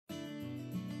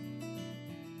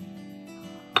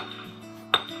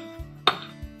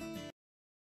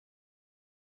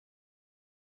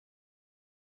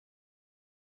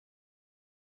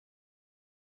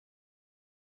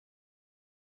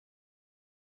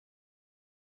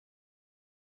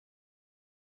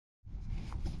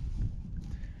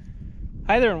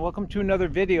Hi there and welcome to another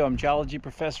video. I'm Geology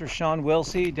Professor Shawn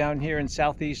Willsey down here in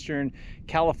southeastern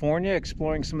California,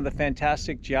 exploring some of the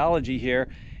fantastic geology here.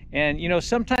 And you know,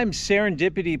 sometimes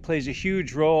serendipity plays a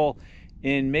huge role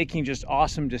in making just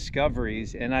awesome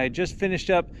discoveries. And I just finished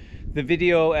up the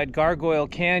video at Gargoyle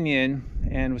Canyon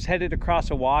and was headed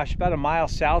across a wash about a mile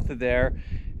south of there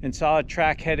and saw a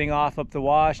track heading off up the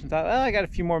wash and thought, well, I got a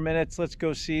few more minutes, let's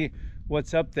go see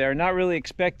what's up there. Not really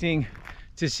expecting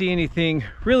to see anything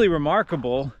really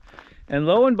remarkable, and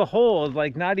lo and behold,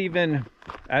 like not even,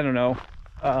 I don't know,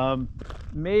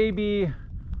 maybe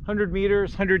 100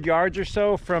 meters, 100 yards or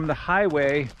so from the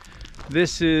highway,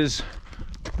 this is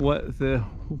what the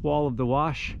wall of the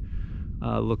wash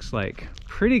looks like.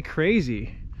 Pretty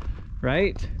crazy,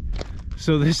 right?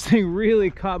 So this thing really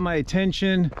caught my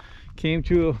attention, came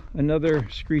to another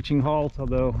screeching halt,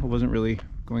 although I wasn't really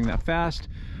going that fast.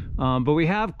 But we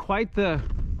have quite the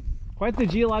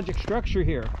geologic structure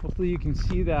here. Hopefully you can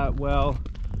see that well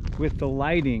with the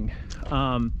lighting.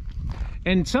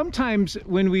 And sometimes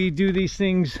when we do these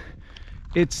things,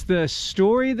 it's the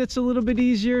story that's a little bit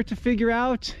easier to figure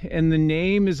out, and the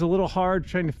name is a little hard,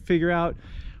 trying to figure out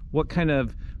what kind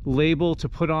of label to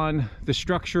put on the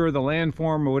structure or the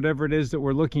landform or whatever it is that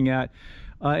we're looking at.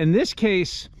 In this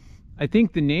case, I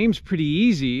think the name's pretty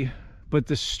easy, but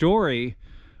the story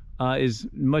is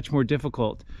much more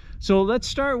difficult. So let's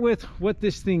start with what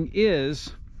this thing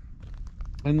is,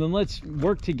 and then let's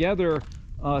work together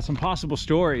some possible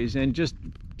stories. And just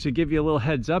to give you a little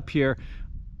heads up here,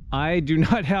 I do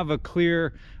not have a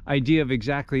clear idea of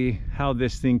exactly how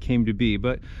this thing came to be,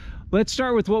 but let's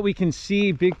start with what we can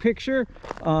see big picture,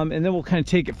 and then we'll kind of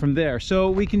take it from there.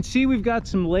 So we can see we've got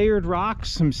some layered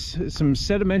rocks, some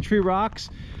sedimentary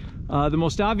rocks. The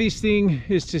most obvious thing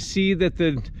is to see that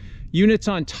the units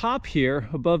on top here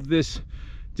above this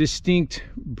distinct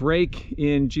break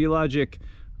in geologic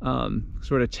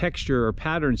sort of texture or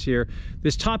patterns here,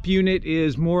 this top unit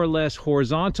is more or less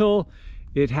horizontal.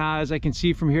 It has, I can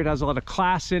see from here, it has a lot of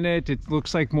clasts in it. It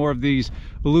looks like more of these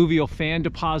alluvial fan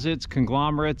deposits,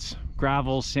 conglomerates,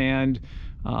 gravel, sand,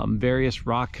 various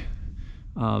rock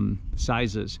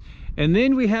sizes. And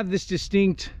then we have this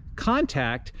distinct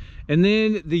contact, and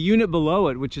then the unit below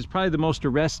it, which is probably the most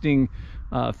arresting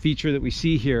feature that we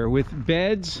see here, with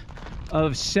beds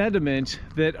of sediment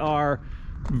that are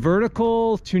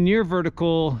vertical to near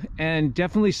vertical and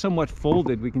definitely somewhat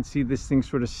folded. We can see this thing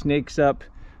sort of snakes up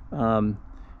in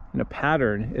a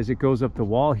pattern as it goes up the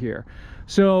wall here.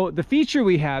 So the feature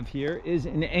we have here is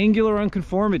an angular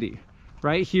unconformity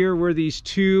right here where these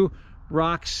two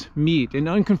rocks meet. And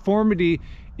unconformity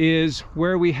is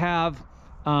where we have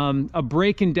a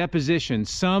break in deposition.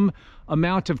 Some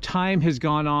amount of time has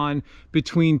gone on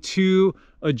between two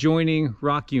adjoining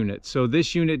rock units. So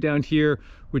this unit down here,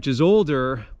 which is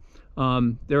older,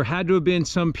 there had to have been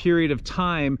some period of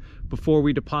time before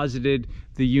we deposited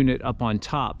the unit up on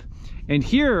top. And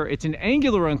here it's an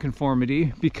angular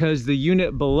unconformity because the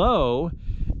unit below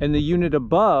and the unit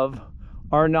above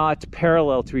are not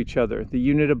parallel to each other. The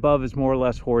unit above is more or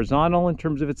less horizontal in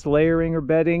terms of its layering or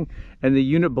bedding, and the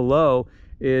unit below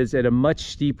is at a much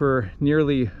steeper,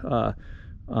 nearly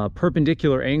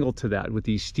perpendicular angle to that, with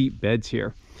these steep beds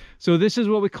here. So this is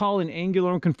what we call an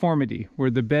angular unconformity, where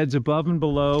the beds above and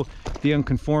below the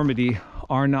unconformity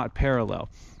are not parallel.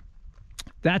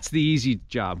 That's the easy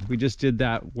job. We just did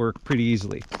that work pretty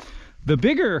easily. The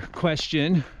bigger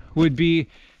question would be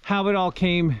how it all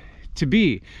came to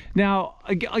be. Now,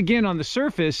 again, on the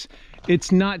surface,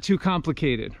 it's not too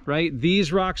complicated, right?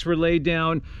 These rocks were laid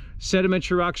down,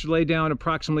 sedimentary rocks were laid down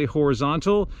approximately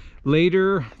horizontal.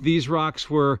 Later, these rocks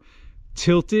were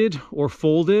tilted or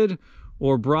folded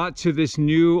or brought to this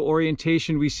new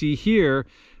orientation we see here.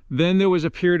 Then there was a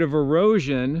period of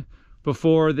erosion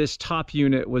before this top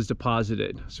unit was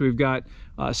deposited. So we've got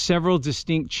several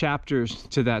distinct chapters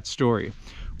to that story.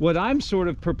 What I'm sort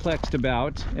of perplexed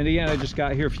about, and again, I just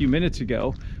got here a few minutes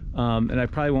ago, and I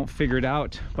probably won't figure it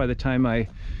out by the time I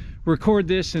record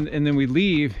this and then we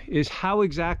leave, is how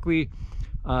exactly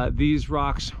these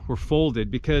rocks were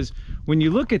folded. Because when you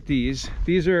look at these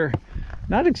are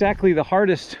not exactly the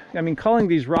hardest. I mean, calling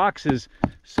these rocks is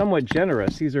somewhat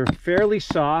generous. These are fairly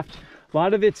soft. A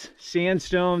lot of it's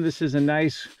sandstone. This is a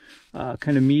nice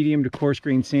kind of medium to coarse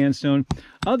grained sandstone.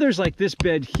 Others, like this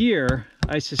bed here,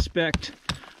 I suspect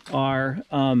are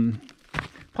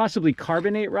possibly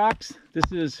carbonate rocks.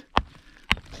 This is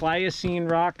Pliocene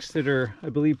rocks that are, I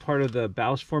believe, part of the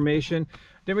Baus Formation.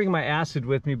 I didn't bring my acid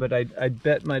with me, but I'd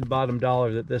bet my bottom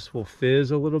dollar that this will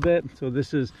fizz a little bit. So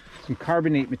this is some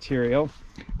carbonate material.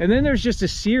 And then there's just a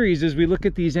series, as we look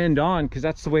at these end on, because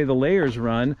that's the way the layers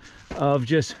run, of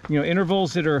just, you know,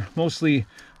 intervals that are mostly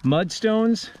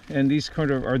mudstones, and these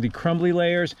kind of are the crumbly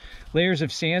layers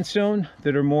of sandstone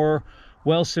that are more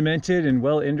well cemented and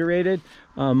well indurated.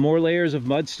 More layers of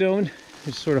mudstone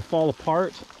that sort of fall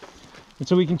apart. And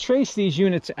so we can trace these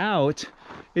units out.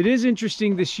 It is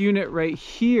interesting, this unit right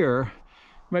here,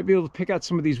 you might be able to pick out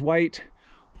some of these white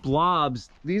blobs.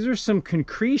 These are some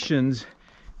concretions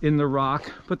in the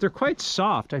rock, but they're quite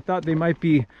soft. I thought they might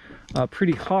be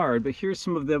pretty hard, but here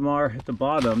some of them are at the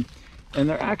bottom, and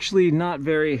they're actually not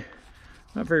very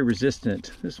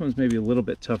resistant. This one's maybe a little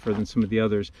bit tougher than some of the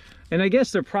others, and I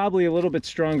guess they're probably a little bit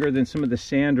stronger than some of the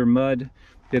sand or mud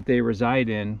that they reside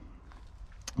in.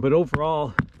 But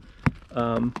overall,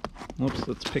 whoops,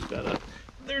 let's pick that up.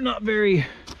 They're not very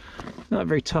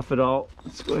tough at all.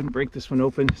 Let's go ahead and break this one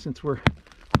open since we're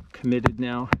committed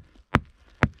now.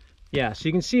 Yeah, so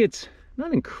you can see it's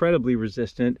not incredibly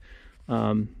resistant,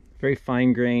 very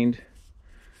fine-grained.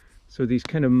 So these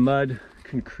kind of mud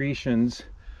concretions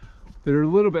that are a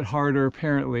little bit harder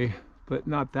apparently, but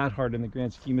not that hard in the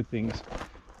grand scheme of things.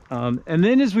 And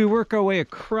then as we work our way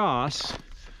across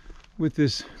with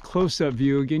this close-up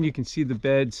view, again, you can see the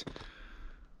beds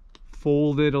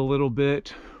folded a little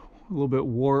bit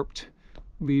warped,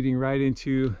 leading right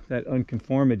into that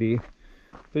unconformity.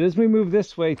 But as we move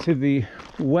this way to the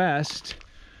west,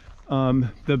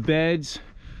 the beds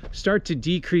start to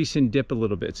decrease and dip a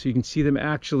little bit. So you can see them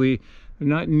actually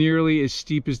not nearly as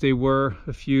steep as they were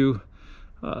a few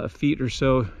feet or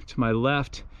so to my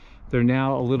left. They're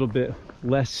now a little bit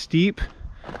less steep,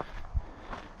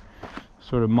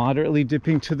 sort of moderately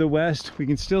dipping to the west. We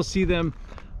can still see them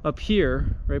up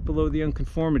here, right below the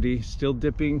unconformity, still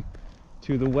dipping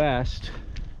to the west.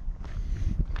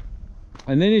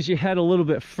 And then as you head a little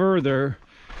bit further,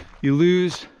 you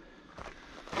lose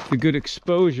the good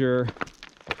exposure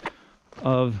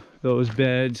of those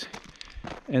beds,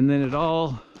 and then it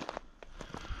all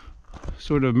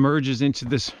sort of merges into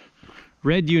this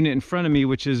red unit in front of me,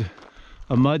 which is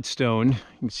a mudstone.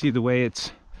 You can see the way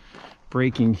it's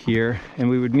breaking here, and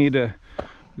we would need a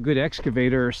good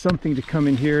excavator or something to come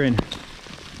in here and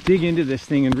dig into this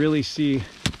thing and really see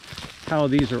how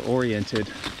these are oriented,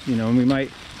 you know. And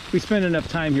if we spend enough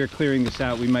time here clearing this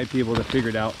out, we might be able to figure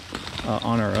it out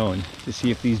on our own to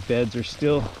see if these beds are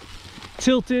still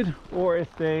tilted or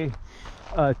if they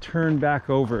turn back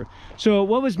over. So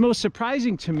what was most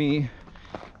surprising to me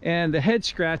and the head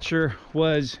scratcher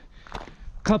was a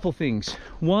couple things.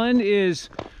 One is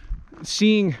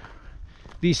seeing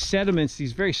these sediments,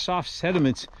 these very soft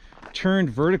sediments, turned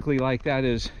vertically like that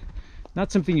is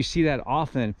not something you see that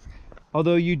often.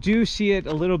 Although you do see it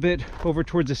a little bit over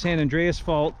towards the San Andreas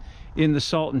Fault in the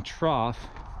Salton Trough.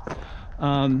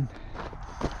 And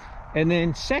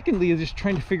then secondly, just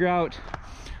trying to figure out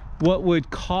what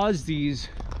would cause these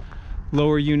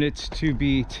lower units to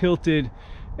be tilted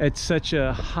at such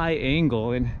a high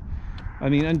angle. And I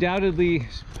mean, undoubtedly,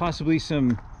 possibly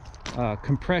some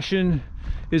compression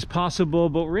is possible,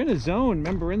 but we're in a zone,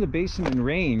 remember, we're in the basin and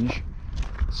range.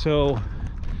 So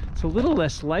it's a little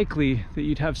less likely that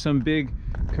you'd have some big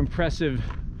compressive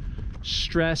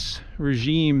stress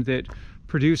regime that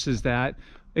produces that.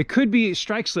 It could be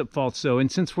strike slip faults though,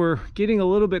 and since we're getting a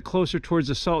little bit closer towards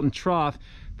the Salton Trough,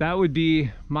 that would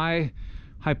be my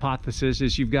hypothesis,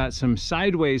 is you've got some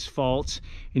sideways faults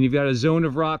and you've got a zone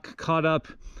of rock caught up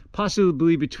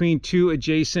possibly between two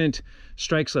adjacent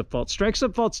strike slip faults. Strike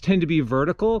slip faults tend to be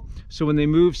vertical, so when they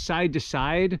move side to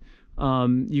side,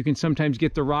 you can sometimes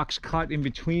get the rocks caught in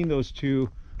between those two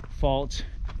faults,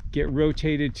 get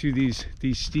rotated to these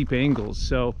steep angles.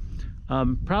 So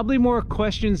probably more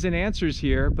questions than answers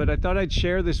here, but I thought I'd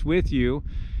share this with you,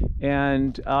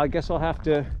 and I guess I'll have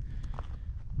to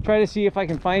try to see if I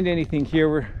can find anything here.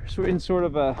 We're in sort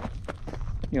of a,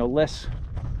 you know, less,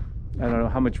 I don't know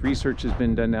how much research has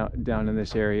been done down in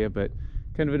this area, but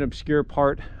kind of an obscure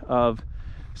part of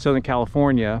Southern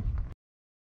California.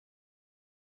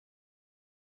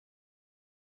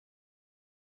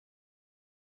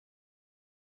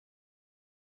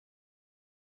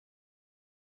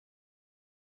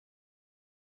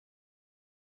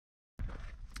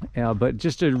 But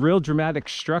just a real dramatic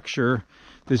structure,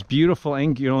 this beautiful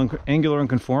angular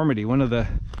unconformity, one of the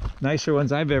nicer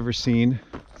ones I've ever seen,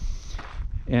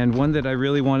 and one that I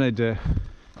really wanted to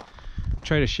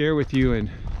try to share with you and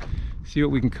see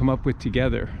what we can come up with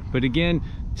together. But again,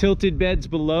 tilted beds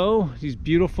below, these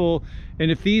beautiful,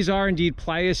 and if these are indeed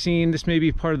Pliocene, this may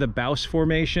be part of the Baus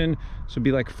Formation, so it'd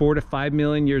be like 4 to 5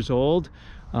 million years old,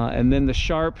 and then the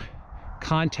sharp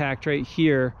contact right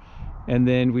here, and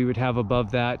then we would have above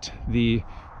that the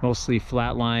mostly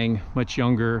flat-lying, much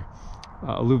younger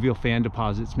alluvial fan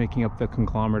deposits making up the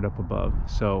conglomerate up above.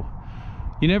 So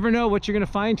you never know what you're going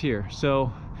to find here.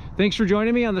 So thanks for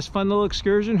joining me on this fun little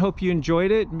excursion. Hope you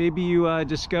enjoyed it. Maybe you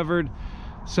discovered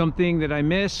something that I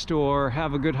missed or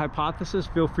have a good hypothesis.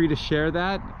 Feel free to share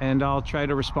that and I'll try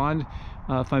to respond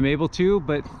if I'm able to.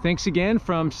 But thanks again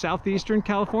from southeastern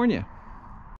California.